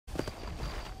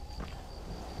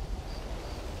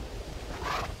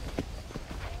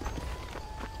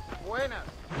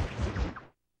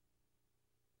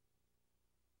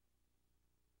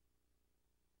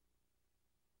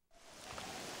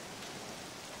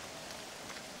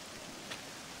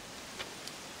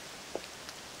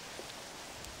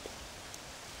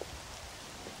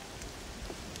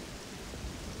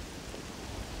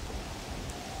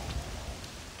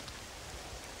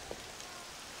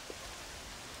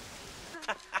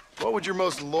What would your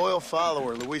most loyal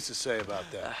follower, Luisa, say about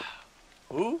that?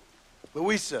 Who?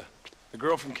 Luisa, the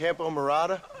girl from Campo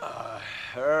Murata?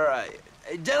 Her,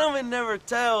 a gentleman never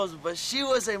tells, but she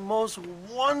was a most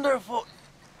wonderful...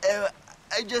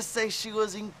 I just say she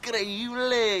was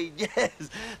increíble, yes.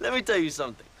 Let me tell you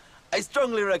something. I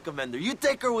strongly recommend her. You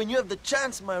take her when you have the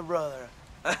chance, my brother.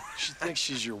 She thinks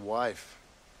she's your wife.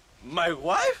 My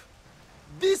wife?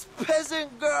 These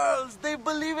peasant girls, they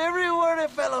believe every word a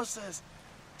fellow says.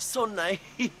 So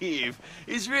naive.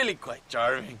 It's really quite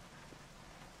charming.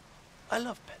 I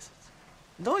love peasants.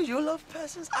 Don't you love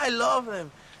peasants? I love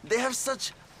them. They have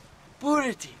such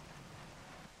purity.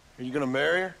 Are you gonna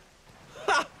marry her?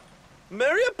 Ha!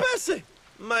 Marry a peasant?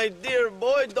 My dear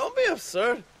boy, don't be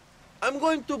absurd. I'm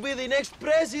going to be the next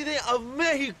president of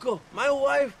Mexico. My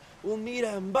wife will meet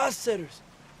ambassadors,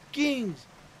 kings,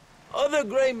 other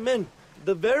great men.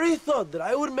 The very thought that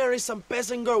I would marry some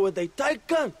peasant girl with a tight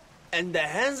gun and the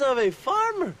hands of a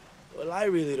farmer, well, I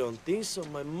really don't think so.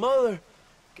 My mother,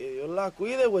 que Dios la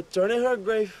cuide, would turn in her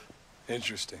grave.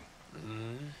 Interesting.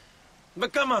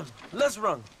 But come on, let's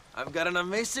run. I've got an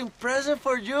amazing present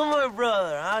for you, my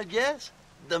brother, huh? Yes?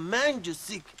 The man you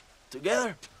seek.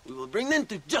 Together, we will bring them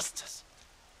to justice.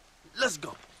 Let's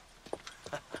go.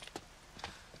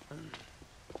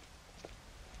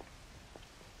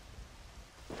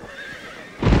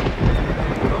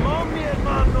 Come on, mi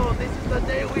hermano. This is the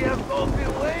day we have both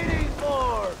been waiting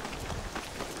for.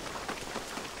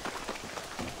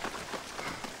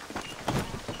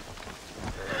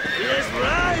 Yes,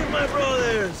 right, my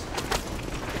brothers.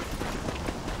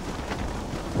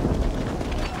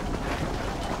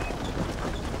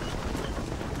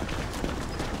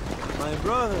 My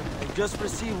brother, I just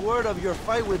received word of your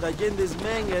fight with Allende's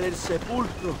men at El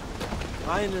Sepulcro.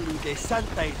 Finally, the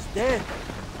Santa is dead.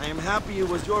 I am happy it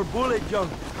was your bullet, John,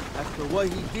 after what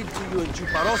he did to you in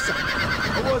Chuparosa.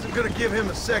 I wasn't gonna give him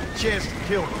a second chance to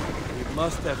kill me. It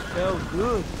must have felt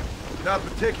good. Not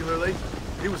particularly.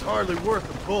 He was hardly worth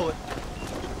a bullet.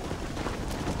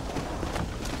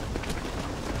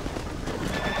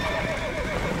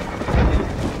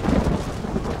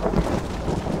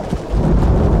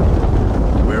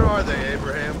 Where are they,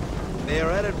 Abraham? They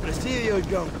are at El Presidio,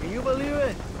 John. Can you believe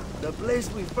it? The place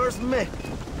we first met.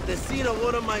 The scene of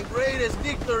one of my greatest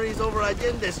victories over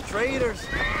Allende's traitors.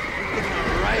 We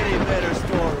cannot write a better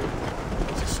story.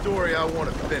 It's a story I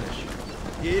want to finish.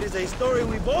 It is a story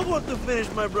we both want to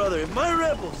finish, my brother. If my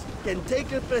rebels can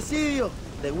take El Presidio,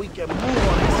 then we can move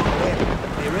on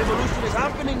Escuela. A revolution is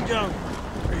happening, John.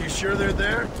 Are you sure they're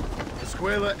there?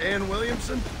 Escuela and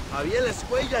Williamson? Javier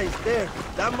Escuella is there.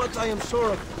 That much I am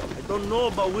sure of. I don't know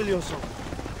about Williamson.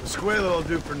 Escuela will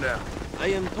do for now. I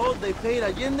am told they paid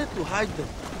Allende to hide them.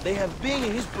 They have been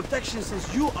in his protection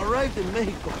since you arrived in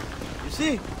Mexico. You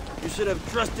see, you should have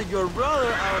trusted your brother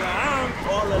Abraham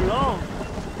all along.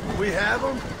 We have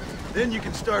them? Then you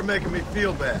can start making me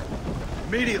feel bad.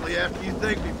 Immediately after you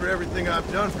thank me for everything I've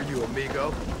done for you,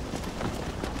 amigo.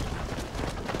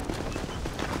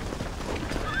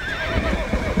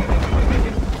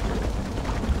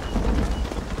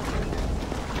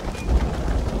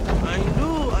 I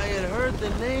knew I had heard the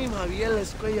name Javier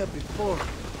Escuella before.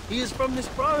 He is from this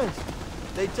province.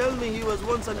 They tell me he was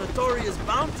once a notorious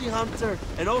bounty hunter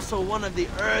and also one of the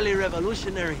early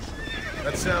revolutionaries.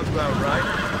 That sounds about right.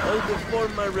 All before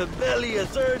my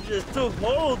rebellious urges took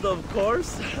hold, of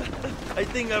course. I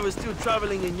think I was still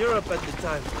traveling in Europe at the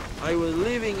time. I was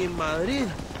living in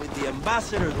Madrid with the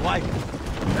ambassador's wife.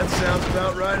 That sounds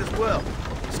about right as well.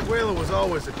 Escuela was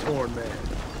always a torn man.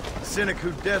 A cynic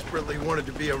who desperately wanted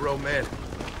to be a romantic.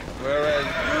 Whereas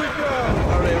you, John,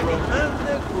 are a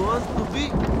romantic who wants to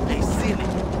be a cynic.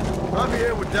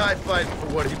 Javier would die fighting for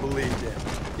what he believed in.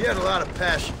 He had a lot of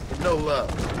passion, but no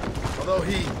love. Although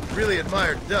he really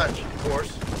admired Dutch, of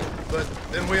course. But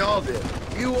then we all did.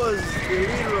 He was the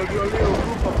leader of your little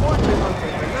group of fortune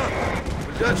hunters, or not?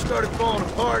 When Dutch started falling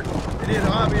apart, it hit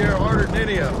Javier harder than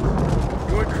any of them.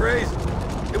 He went crazy.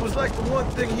 It was like the one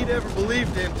thing he'd ever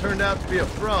believed in turned out to be a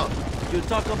fraud. You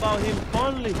talk about him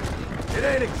fondly. It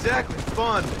ain't exactly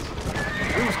fondness.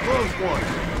 We was close once.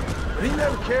 But he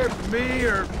never cared for me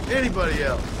or anybody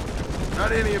else.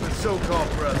 Not any of his so-called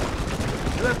brothers.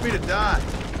 He left me to die.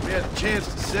 We had a chance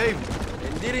to save him.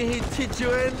 And didn't he teach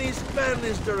you any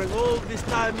Spanish during all this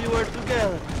time you were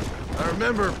together? I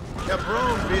remember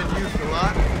Cabron being used a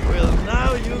lot. Well,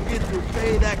 now you get to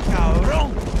pay that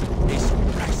cabron a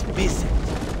surprise visit.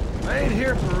 I ain't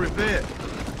here for revenge.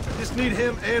 I just need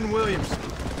him and Williamson.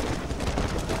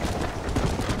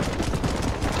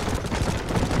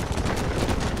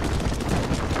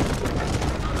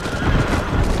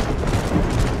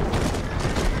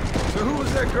 So Who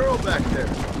was that girl back there?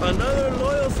 Another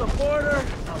loyal supporter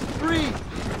of free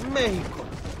Mexico.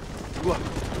 What?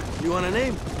 You want a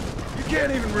name? You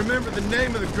can't even remember the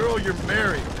name of the girl you're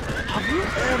marrying. Have you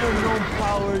ever known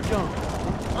Power John?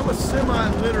 I'm a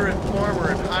semi-literate farmer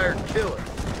and hired killer.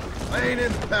 I ain't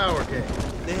in the power game.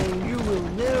 Then you will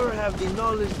never have the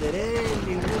knowledge that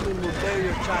any woman will bear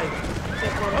your child.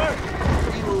 Except for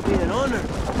her, it will be an honor.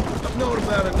 I've known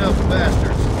about enough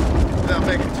bastards without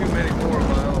making too many more of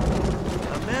my own.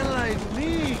 A man like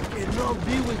me cannot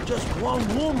be with just one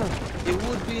woman. It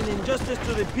would be an injustice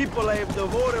to the people I have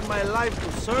devoted my life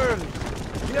to serve.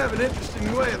 You have an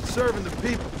interesting way of serving the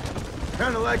people.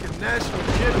 Kind of like a national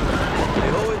kid.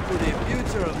 I owe it to the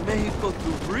future of Mexico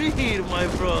to breed, my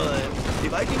brother.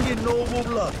 If I can get noble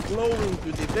blood flowing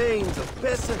through the veins of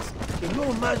peasants, can you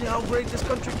imagine how great this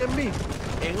country can be?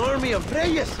 An army of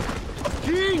reyes, of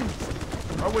kings.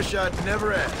 I wish I'd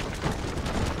never asked.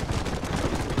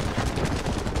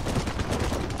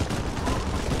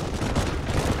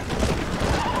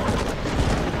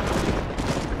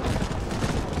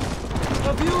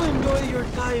 Have you enjoyed your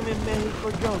time in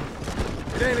Mexico, John?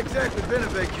 It ain't exactly been a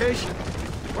vacation.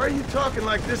 Why are you talking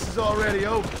like this is already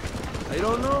over? I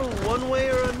don't know. One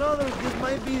way or another, this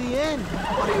might be the end.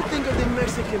 What do you think of the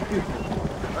Mexican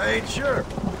people? I ain't sure.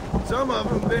 Some of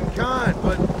them been kind,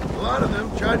 but a lot of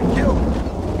them tried to kill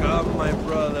me. Come, my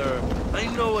brother. I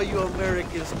know what you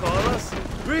Americans call us.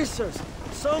 Greasers,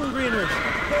 sun greeners,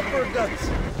 pepper guts.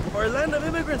 For a land of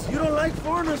immigrants, you don't like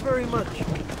foreigners very much.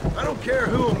 I don't care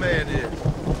who a man is,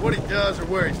 what he does or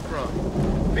where he's from.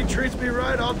 If he treats me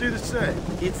right, I'll do the same.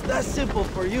 It's that simple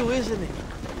for you, isn't it?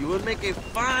 You would make a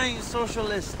fine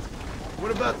socialist.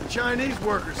 What about the Chinese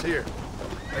workers here?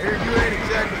 I hear you ain't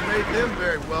exactly made them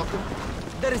very welcome.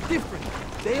 That is different.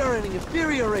 They are an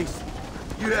inferior race.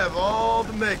 You have all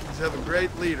the makings of a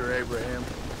great leader, Abraham.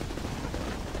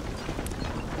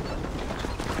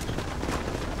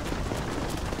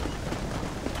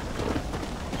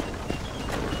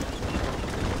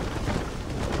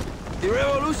 The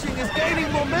revolution is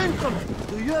gaining momentum.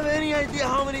 Do you have any idea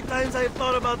how many times I've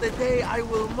thought about the day I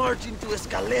will march into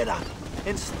Escalera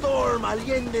and storm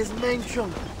Allende's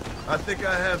mansion? I think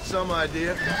I have some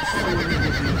idea. Soon it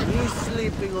will be me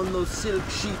sleeping on those silk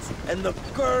sheets and the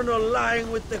colonel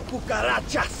lying with the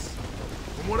cucarachas.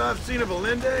 From what I've seen of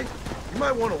Allende, you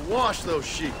might want to wash those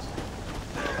sheets.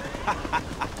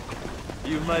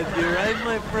 You might be right,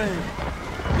 my friend.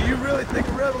 Do you really think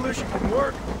a revolution can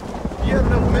work? Do you have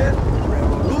enough men?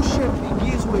 Revolution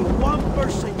begins with one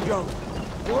person, John.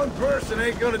 One person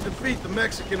ain't gonna defeat the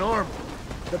Mexican army.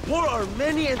 The poor are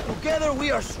many and together we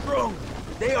are strong.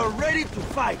 They are ready to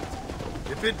fight.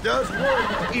 If it does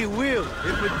work, It will.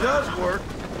 if it does work,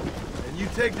 and you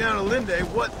take down Allende,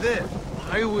 what then?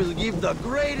 I will give the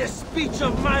greatest speech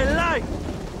of my life.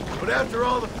 But after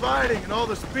all the fighting and all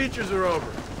the speeches are over,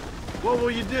 what will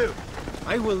you do?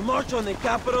 I will march on the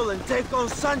capital and take on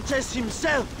Sanchez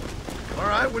himself. All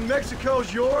right, when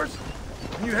Mexico's yours,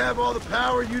 and you have all the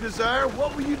power you desire,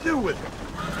 what will you do with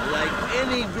it? Like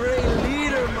any great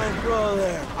leader, my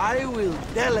brother, I will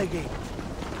delegate.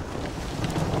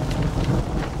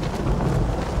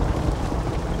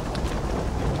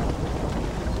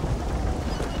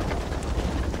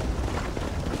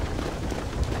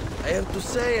 I have to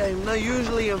say, I'm not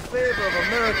usually in favor of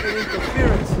American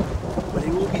interference, but it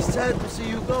will be sad to see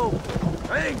you go.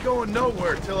 I ain't going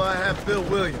nowhere till I have Bill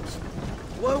Williams.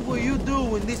 What will you do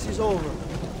when this is over?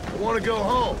 I want to go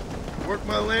home, work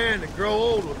my land, and grow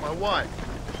old with my wife.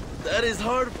 That is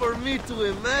hard for me to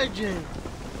imagine.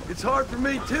 It's hard for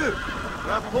me, too. But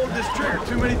I've pulled this trigger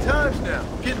too many times now.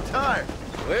 I'm getting tired.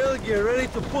 Well, get ready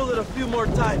to pull it a few more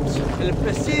times. El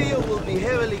Presidio will be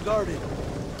heavily guarded.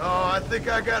 Oh, I think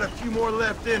I got a few more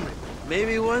left in me.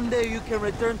 Maybe one day you can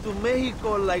return to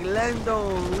Mexico like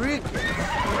Lando Enriquez,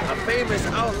 a famous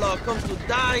outlaw come to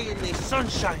die in the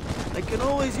sunshine. I can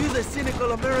always use a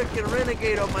cynical American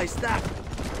renegade on my staff.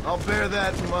 I'll bear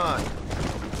that in mind.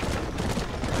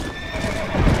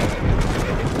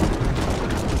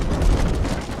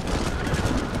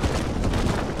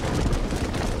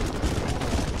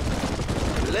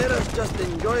 Let us just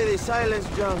enjoy the silence,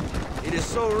 John. It is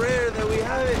so rare that we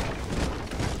have it.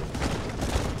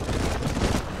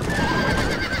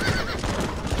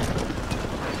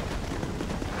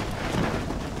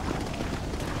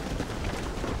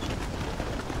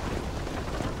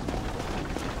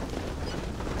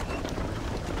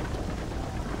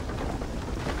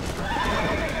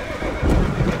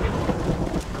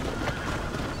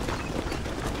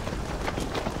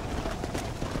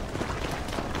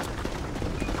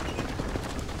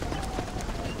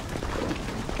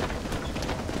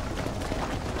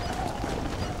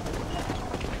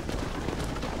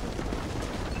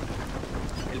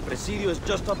 Presidio is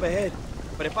just up ahead.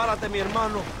 Prepárate, mi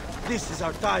hermano. This is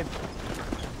our time.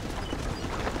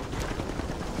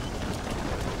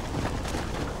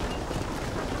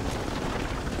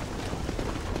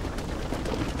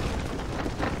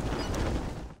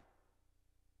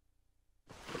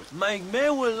 My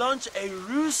men will launch a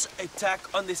ruse attack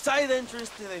on the side entrance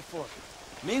to the fort.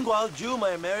 Meanwhile, you,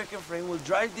 my American friend, will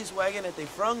drive this wagon at the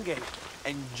front gate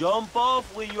and jump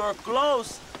off with your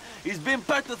clothes. It's been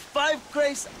packed with 5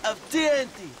 crates of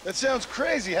TNT. That sounds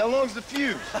crazy. How long's the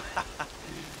fuse?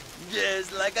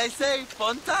 Yes, like I say,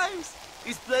 fun times.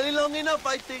 It's plenty long enough,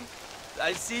 I think.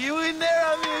 I'll see you in there,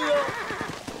 amigo.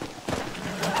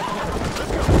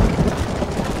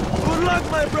 Good luck,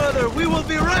 my brother. We will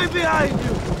be right behind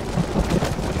you.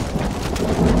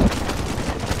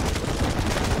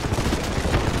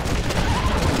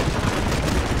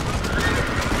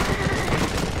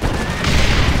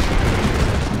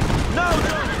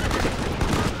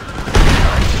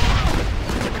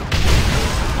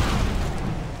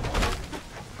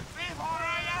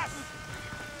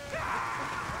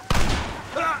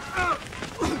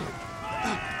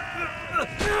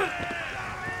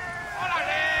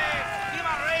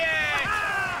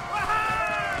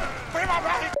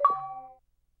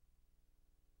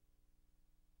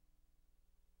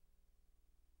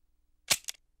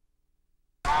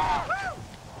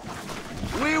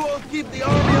 We will keep the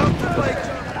army occupied.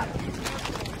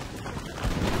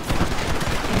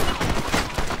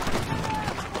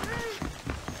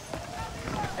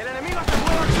 El enemigo se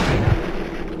mueve.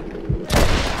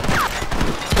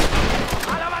 ¡A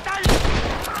la batalla!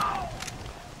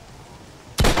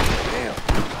 Damn,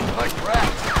 like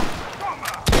rats.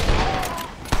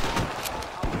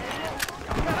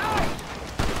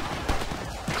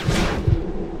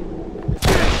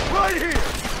 Right here!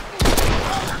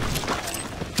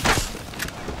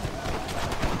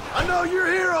 I know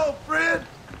you're here, old friend!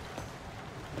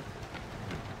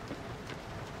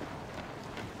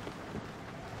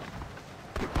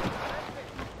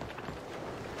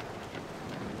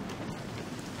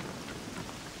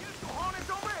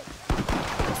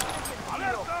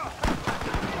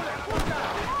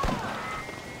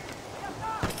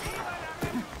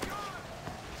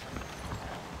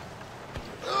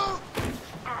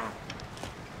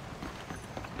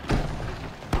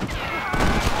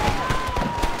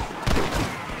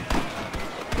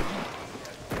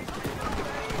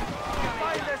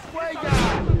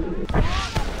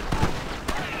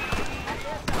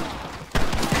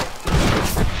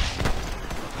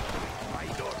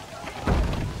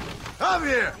 I'm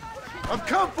here! I've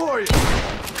come for you!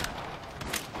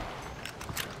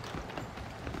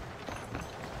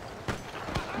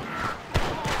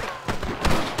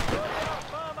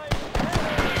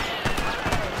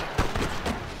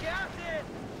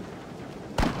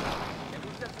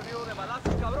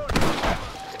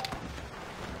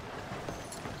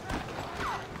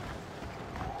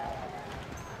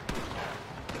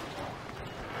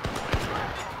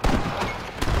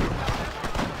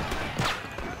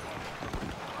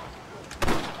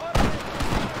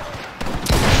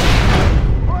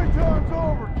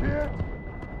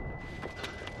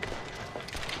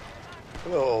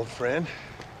 Hello, old friend.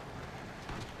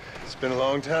 It's been a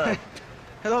long time.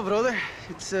 Hello, brother.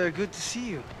 It's good to see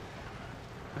you.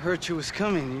 I heard you was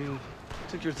coming. You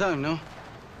took your time, no?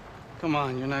 Come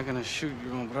on, you're not gonna shoot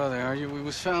your own brother, are you? We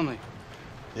was family.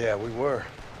 Yeah, we were.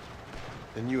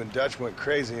 Then you and Dutch went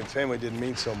crazy and family didn't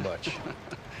mean so much.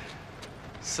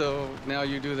 So now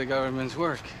you do the government's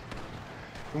work.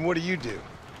 And what do? You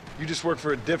just work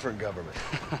for a different government.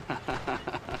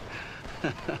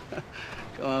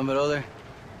 Come on, brother.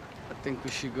 I think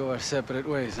we should go our separate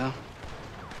ways, huh?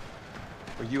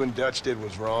 What you and Dutch did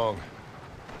was wrong.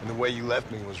 And the way you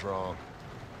left me was wrong.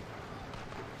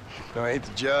 Now, I hate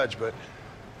to judge, but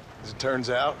as it turns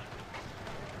out,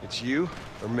 it's you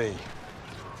or me.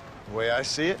 The way I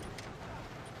see it,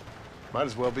 might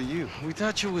as well be you. We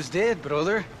thought you was dead,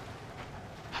 brother.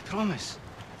 I promise.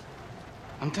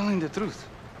 I'm telling the truth.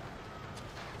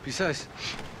 Besides,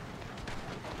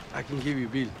 I can give you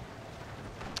Bill.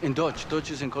 In Dutch.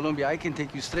 Dutch is in Colombia. I can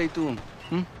take you straight to him.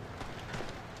 Hmm?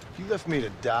 You left me to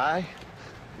die?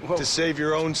 Whoa. To save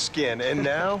your own skin, and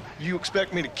now you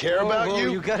expect me to care about whoa,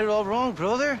 you? You got it all wrong,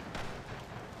 brother.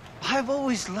 I've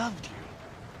always loved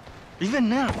you. Even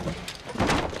now.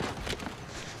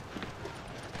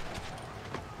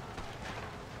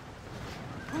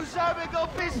 Who's I we go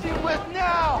fishing with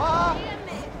now, huh?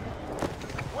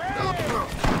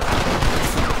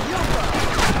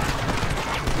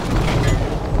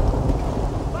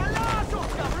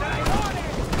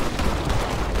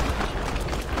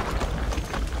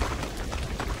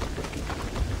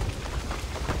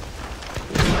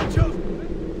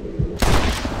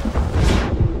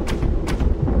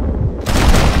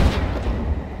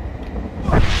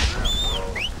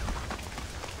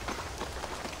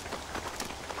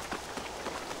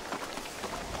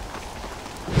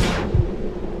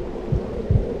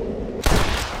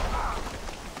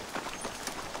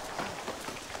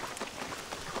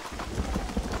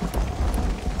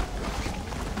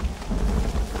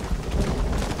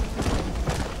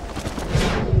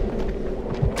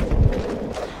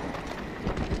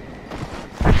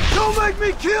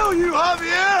 me kill you,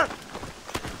 Javier!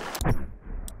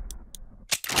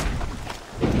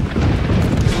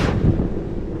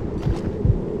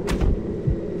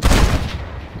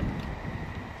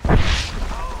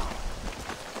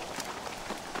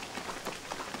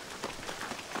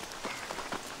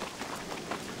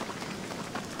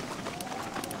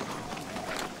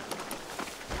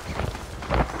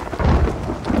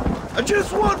 I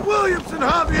just want Williamson,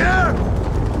 Javier!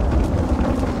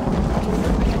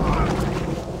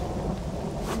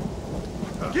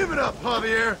 Give it up,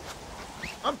 Javier.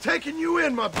 I'm taking you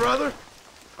in, my brother.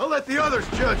 I'll let the others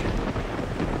judge it.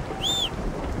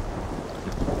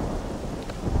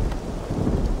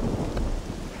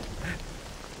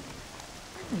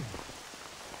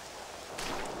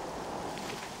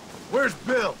 Where's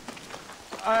Bill?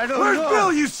 I don't Where's know.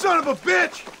 Bill, you son of a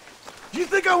bitch? You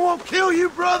think I won't kill you,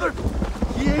 brother?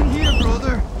 He ain't here,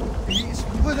 brother. He's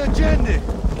with Agenda.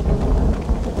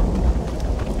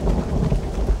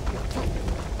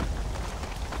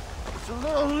 It's a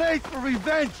little late for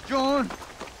revenge, John.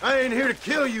 I ain't here to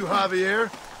kill you,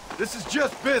 Javier. This is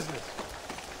just business.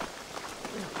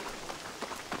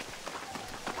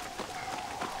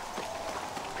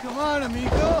 Come on,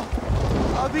 amigo.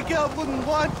 Abigail wouldn't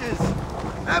want this.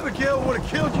 Abigail would have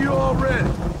killed you already.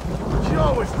 She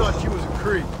always thought you was a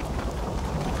creep.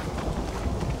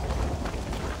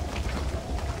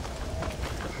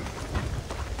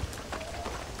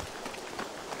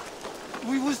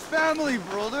 We was family,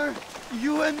 brother.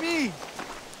 You and me.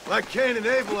 Like Cain and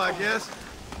Abel, I guess.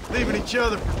 Leaving each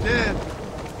other for dead.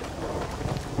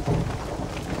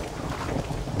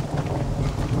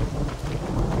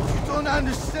 You don't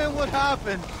understand what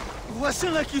happened. It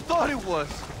wasn't like you thought it was.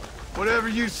 Whatever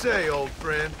you say, old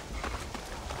friend.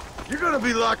 You're gonna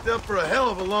be locked up for a hell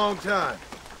of a long time.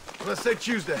 Unless they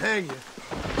choose to hang you.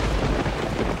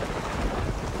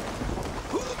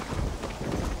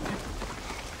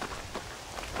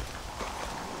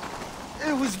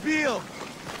 It was Bill,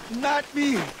 not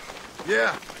me.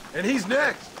 Yeah, and he's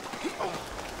next.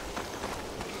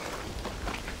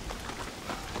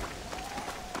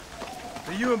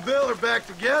 So you and Bill are back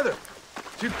together.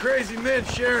 Two crazy men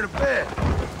sharing a bed.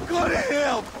 Go to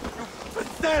hell, you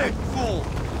pathetic fool.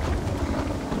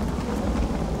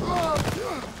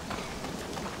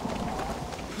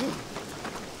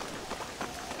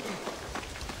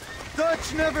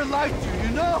 Dutch never liked you, you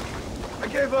know? I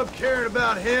gave up caring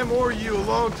about him or you a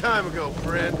long time ago,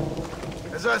 friend.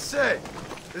 As I say,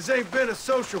 this ain't been a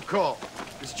social call.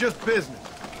 It's just business.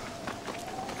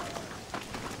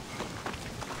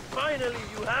 Finally,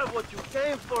 you have what you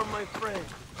came for, my friend.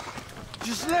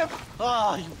 Just let...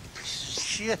 Oh, you piece of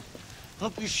shit.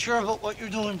 Don't be sure about what you're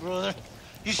doing, brother.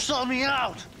 You saw me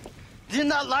out. Didn't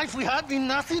that life we had mean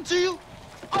nothing to you?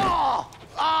 Oh!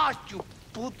 Ah, you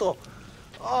puto.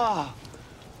 Oh.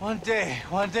 One day,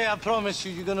 I promise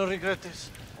you, you're gonna regret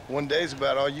this. One day's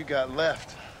about all you got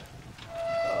left.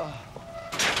 I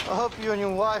hope you and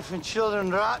your wife and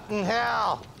children rot in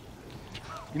hell.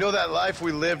 You know that life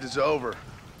we lived is over.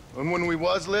 And when we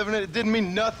was living it, it didn't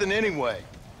mean nothing anyway.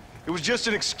 It was just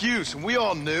an excuse, and we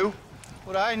all knew.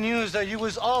 What I knew is that you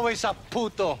was always a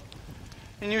puto.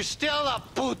 And you're still a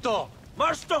puto.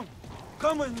 Marston,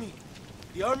 come with me.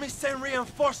 The army sent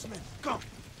reinforcements. Come.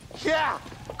 Yeah,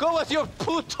 go with your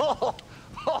puto.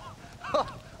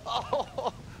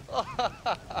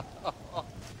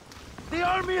 The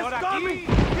army is coming!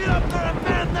 Get up there and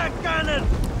man that cannon!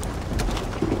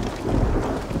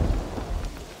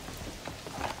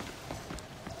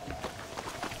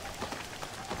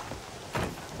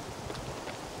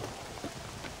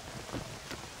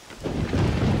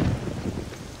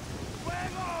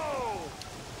 ¡Fuego!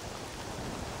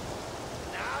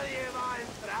 Nadie va a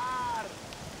entrar.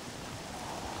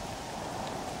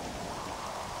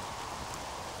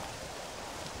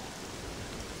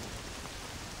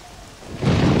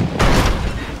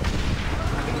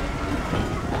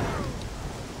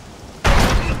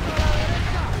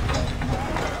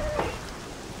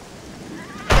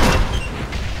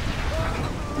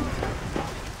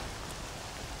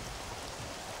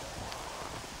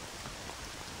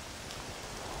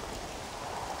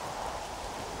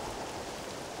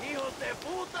 ¡Hijos de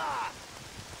puta!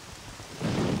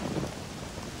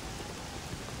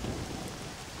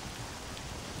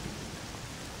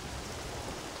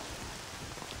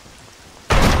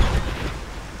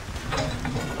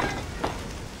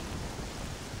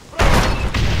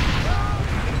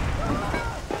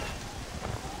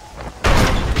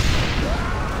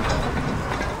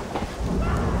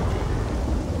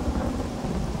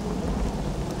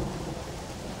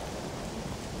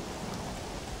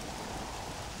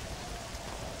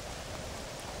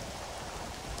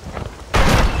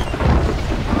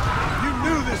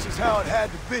 had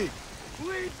to be.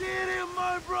 We did it,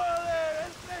 my brother!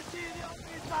 Especially the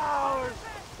office hours!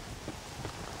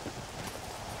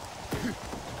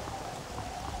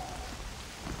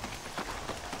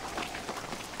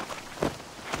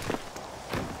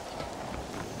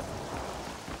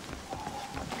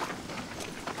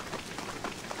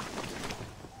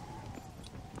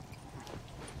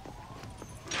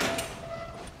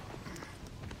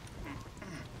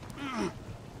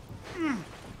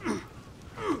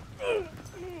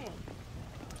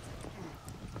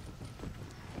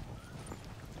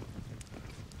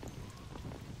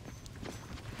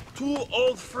 Two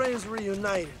old friends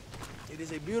reunited. It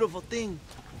is a beautiful thing.